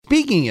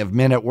speaking of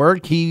men at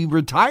work, he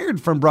retired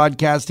from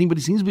broadcasting, but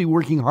he seems to be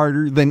working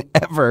harder than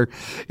ever.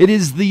 It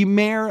is the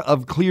mayor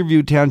of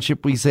Clearview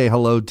Township. We say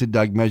hello to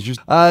Doug Measures.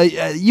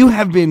 You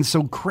have been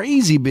so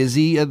crazy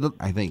busy.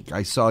 I think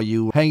I saw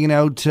you hanging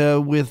out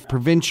with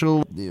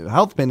Provincial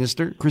Health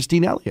Minister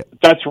Christine Elliott.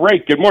 That's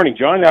right. Good morning,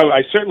 John.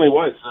 I certainly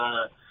was.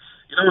 I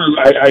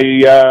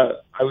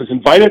was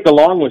invited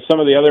along with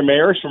some of the other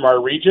mayors from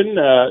our region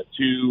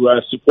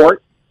to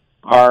support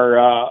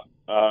our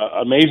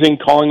amazing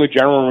Collingwood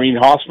General Marine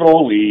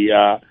Hospital. We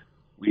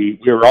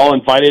were all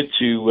invited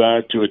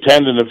to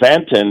attend an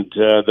event, and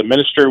the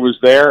minister was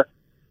there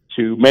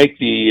to make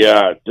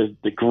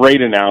the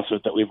great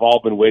announcement that we've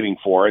all been waiting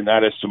for, and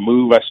that is to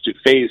move us to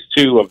phase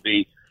 2 of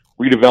the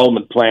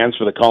redevelopment plans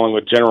for the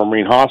Collingwood General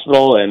Marine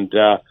Hospital. And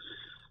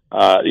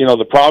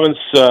the province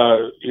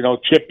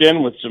chipped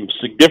in with some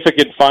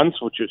significant funds,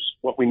 which is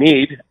what we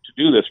need to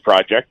do this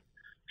project.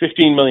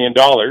 $15 million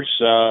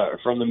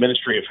from the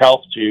Ministry of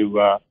Health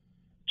to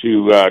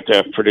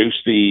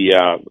produce the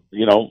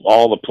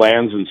all the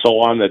plans and so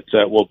on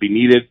that will be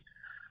needed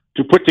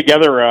to put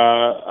together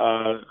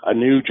a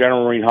new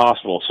General Marine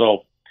Hospital.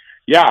 So,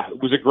 yeah, it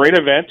was a great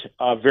event.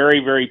 Very,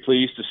 very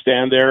pleased to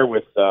stand there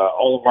with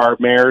all of our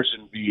mayors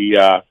and be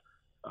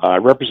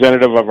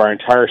representative of our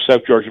entire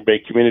South Georgian Bay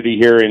community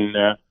here in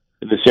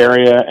this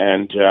area.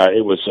 And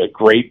it was a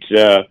great,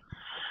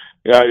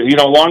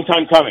 long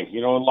time coming. A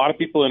lot of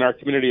people in our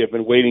community have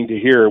been waiting to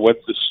hear what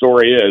the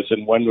story is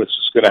and when this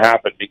is going to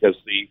happen, because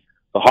the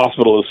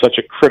hospital is such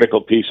a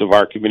critical piece of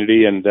our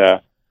community, and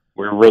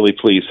we're really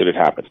pleased that it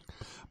happened.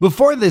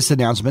 Before this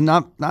announcement,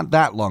 not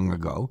that long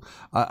ago,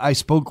 I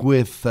spoke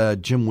with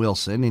Jim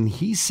Wilson, and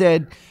he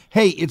said,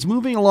 hey, it's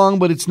moving along,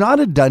 but it's not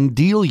a done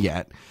deal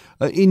yet.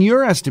 In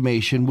your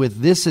estimation,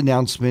 with this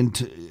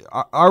announcement,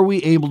 are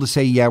we able to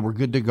say, yeah, we're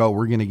good to go,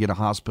 we're going to get a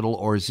hospital,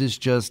 or is this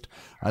just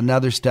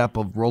another step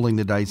of rolling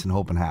the dice and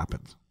hoping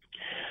happens?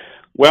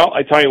 Well,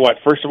 I tell you what,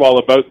 first of all,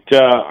 about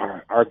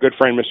our good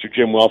friend, Mr.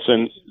 Jim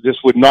Wilson, this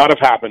would not have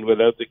happened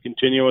without the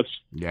continuous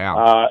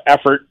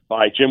effort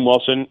by Jim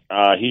Wilson.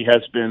 He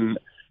has been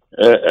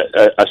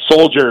a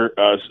soldier,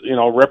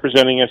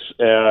 representing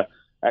us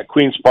at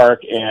Queen's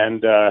Park,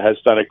 and has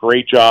done a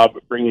great job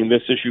bringing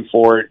this issue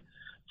forward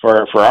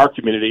for our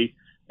community.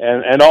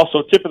 And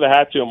also, tip of the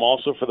hat to him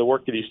also for the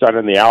work that he's done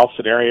in the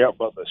Allison area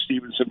about the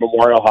Stevenson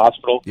Memorial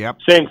Hospital. Yep.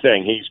 Same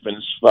thing. He's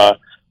been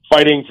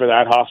fighting for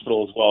that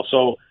hospital as well.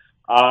 So,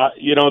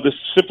 this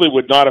simply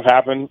would not have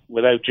happened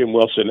without Jim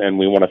Wilson, and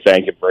we want to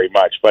thank him very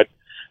much. But,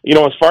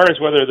 as far as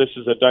whether this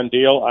is a done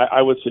deal,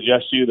 I would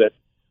suggest to you that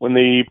when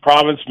the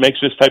province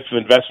makes this type of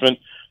investment,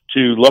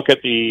 to look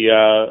at the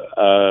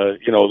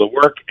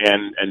work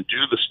and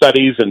do the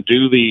studies and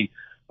do the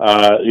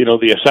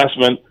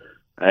assessment.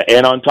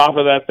 And on top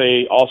of that,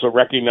 they also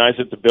recognize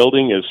that the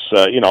building is,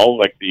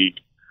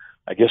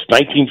 I guess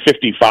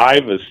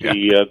 1955 is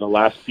the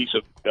last piece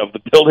of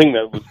the building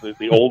that was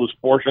the oldest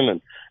portion,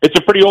 and it's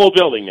a pretty old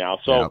building now.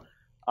 So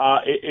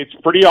it's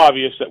pretty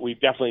obvious that we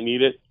definitely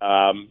need it,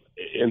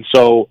 and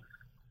so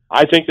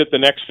I think that the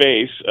next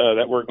phase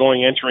that we're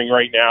entering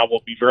right now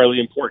will be very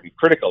important,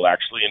 critical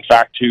actually. In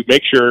fact, to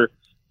make sure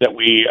that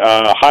we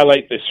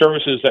highlight the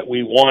services that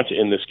we want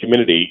in this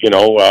community.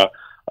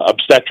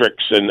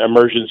 Obstetrics and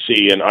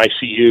emergency and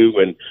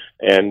ICU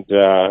and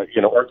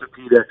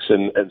orthopedics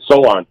and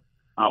so on.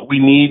 We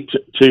need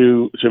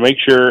to make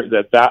sure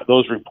that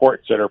those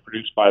reports that are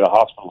produced by the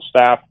hospital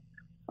staff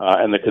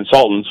and the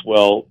consultants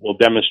will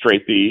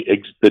demonstrate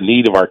the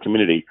need of our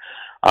community.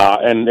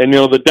 And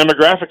the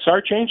demographics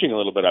are changing a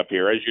little bit up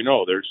here. As you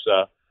know, there's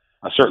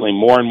certainly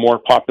more and more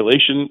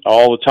population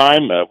all the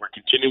time. We're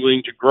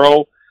continuing to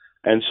grow.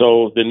 And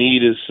so the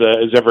need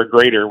is ever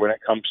greater when it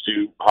comes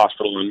to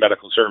hospital and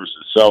medical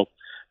services. So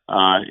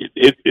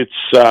it's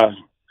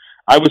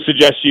I would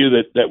suggest to you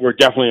that we're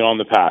definitely on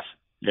the path,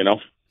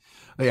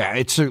 Yeah,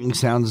 it certainly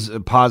sounds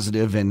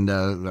positive, and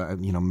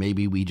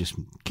maybe we just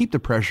keep the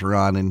pressure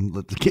on and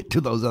let's get to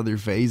those other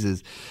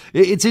phases.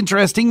 It's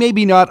interesting,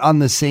 maybe not on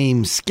the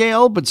same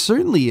scale, but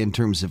certainly in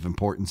terms of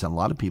importance on a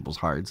lot of people's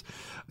hearts,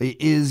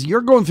 is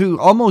you're going through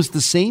almost the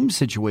same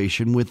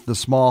situation with the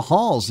small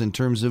halls in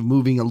terms of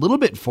moving a little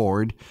bit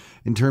forward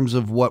in terms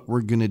of what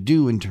we're going to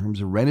do in terms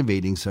of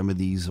renovating some of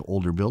these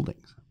older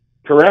buildings.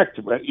 Correct.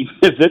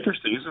 It's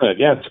interesting, isn't it?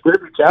 Yeah,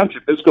 Clearview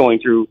Township is going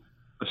through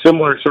a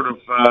similar sort of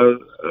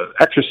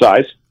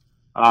exercise,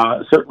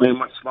 certainly a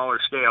much smaller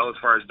scale as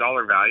far as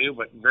dollar value,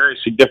 but very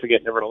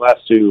significant nevertheless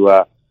to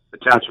the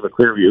Township of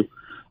Clearview.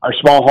 Our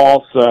small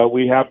halls,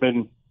 we have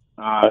been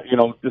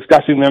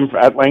discussing them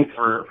at length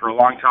for a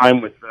long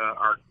time with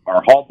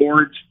our hall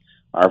boards,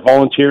 our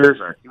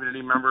volunteers, our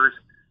community members,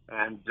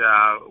 and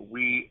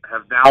we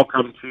have now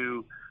come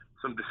to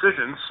some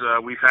decisions.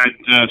 We've had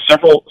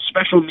several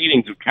special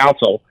meetings of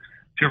council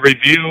to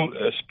review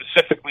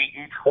specifically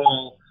each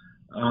hall,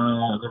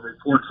 the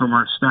report from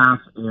our staff,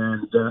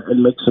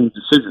 and make some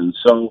decisions.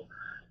 So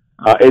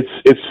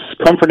it's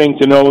comforting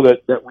to know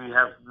that we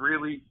have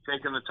really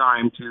taken the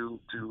time to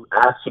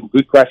ask some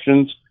good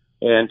questions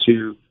and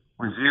to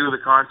review the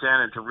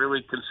content and to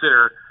really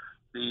consider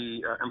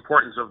the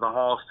importance of the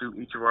halls to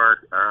each of our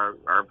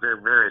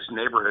various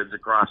neighborhoods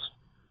across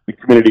the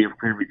community of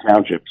Clearview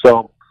Township.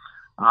 So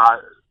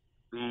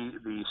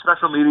the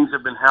special meetings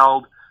have been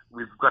held.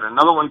 We've got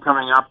another one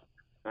coming up,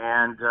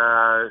 and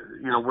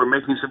we're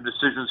making some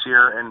decisions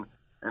here and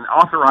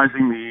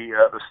authorizing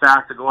the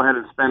staff to go ahead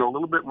and spend a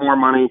little bit more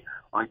money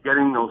on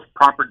getting those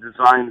proper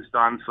designs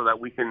done so that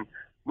we can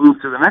move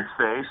to the next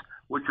phase,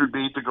 which would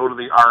be to go to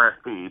the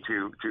RFP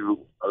to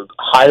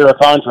hire a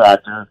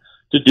contractor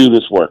to do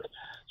this work.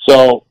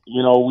 So,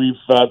 we've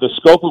the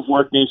scope of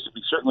work needs to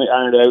be certainly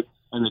ironed out,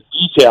 and the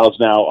details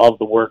now of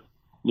the work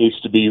needs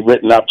to be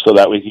written up so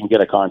that we can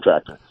get a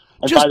contractor.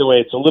 And by the way,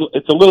 it's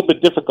a little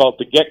bit difficult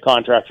to get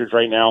contractors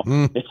right now.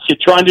 If you're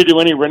trying to do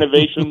any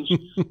renovations,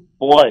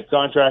 boy,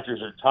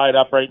 contractors are tied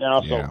up right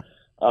now. So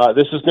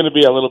this is going to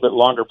be a little bit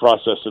longer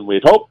process than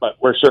we'd hoped, but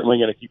we're certainly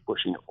going to keep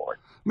pushing it forward.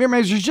 Mayor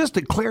Measures, just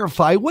to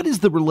clarify, what is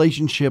the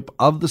relationship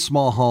of the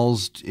small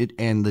halls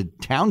and the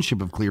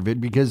township of Clearview?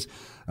 Because,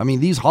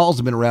 these halls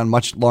have been around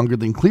much longer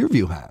than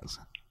Clearview has.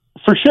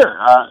 For sure.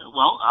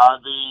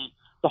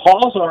 The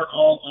halls are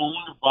all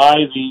owned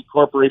by the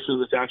corporation of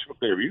the Township of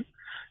Clearview.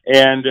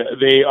 And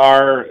they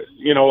are,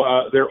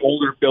 they're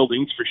older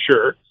buildings for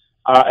sure,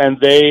 and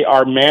they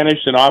are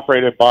managed and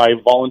operated by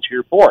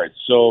volunteer boards.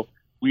 So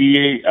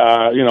we,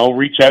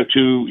 reach out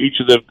to each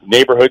of the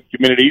neighborhood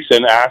communities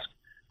and ask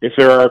if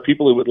there are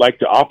people who would like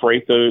to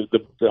operate the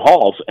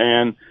halls.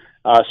 And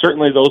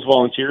certainly those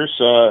volunteers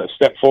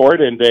step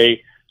forward and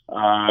they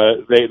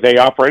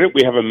operate it.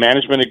 We have a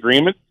management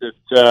agreement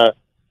that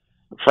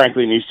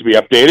frankly needs to be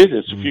updated.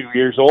 It's a few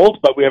years old,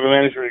 but we have a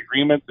management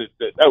agreement that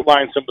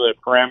outlines some of the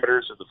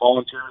parameters that the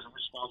volunteers are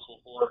responsible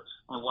for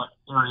and what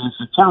areas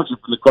the township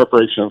and the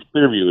corporation of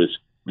Clearview is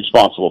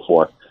responsible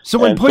for. So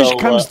when push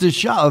comes to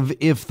shove,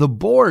 if the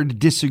board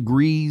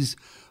disagrees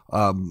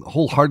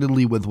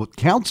wholeheartedly with what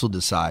council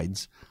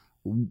decides,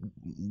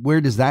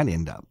 where does that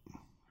end up?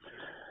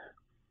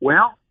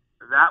 Well,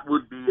 that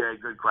would be a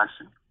good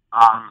question.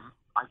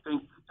 I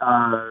think,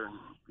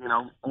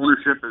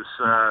 ownership is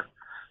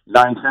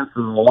 9/10 of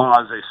the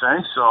law, as they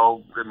say.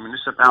 So the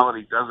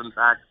municipality does, in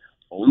fact,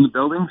 own the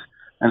buildings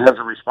and has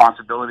a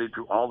responsibility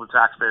to all the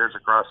taxpayers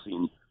across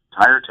the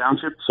entire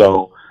township.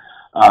 So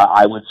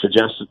I would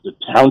suggest that the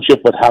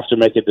township would have to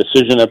make a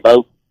decision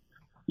about,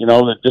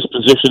 the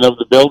disposition of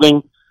the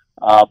building.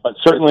 But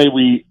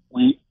certainly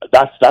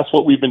that's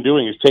what we've been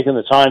doing, is taking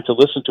the time to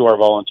listen to our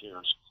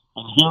volunteers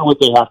and hear what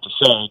they have to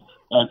say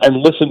and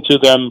listen to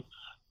them.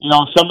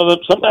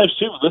 Sometimes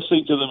too,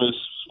 listening to them is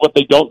what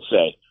they don't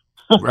say.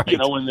 Right.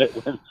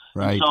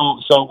 Right.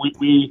 So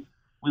we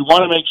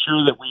want to make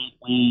sure that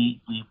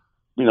we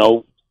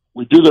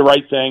do the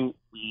right thing.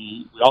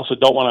 We also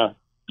don't want to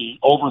be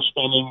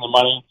overspending the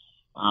money,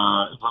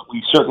 but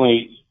we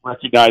certainly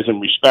recognize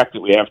and respect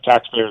that we have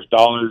taxpayers'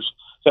 dollars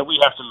that we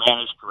have to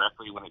manage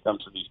correctly when it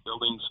comes to these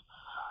buildings.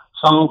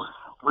 So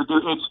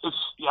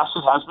yes,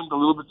 it has been a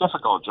little bit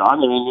difficult,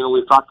 John.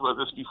 We've talked about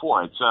this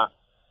before. It's a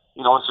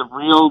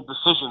real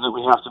decision that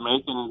we have to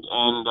make,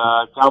 and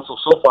council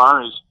so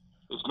far is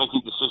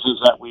making decisions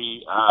that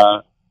we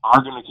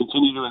are going to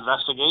continue to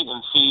investigate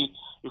and see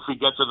if we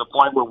get to the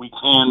point where we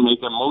can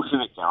make a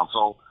motion at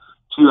council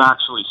to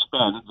actually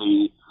spend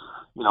the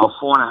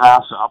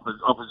 $4.5 to upwards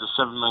of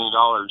 $7 million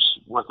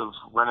worth of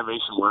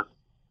renovation work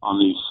on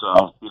these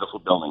beautiful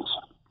buildings.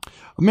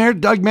 Mayor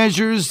Doug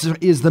Measures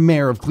is the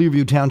mayor of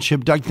Clearview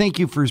Township. Doug, thank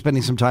you for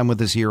spending some time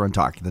with us here on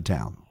Talk of the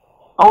Town.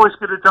 Always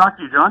good to talk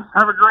to you, John.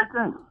 Have a great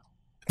day.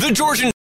 The Georgian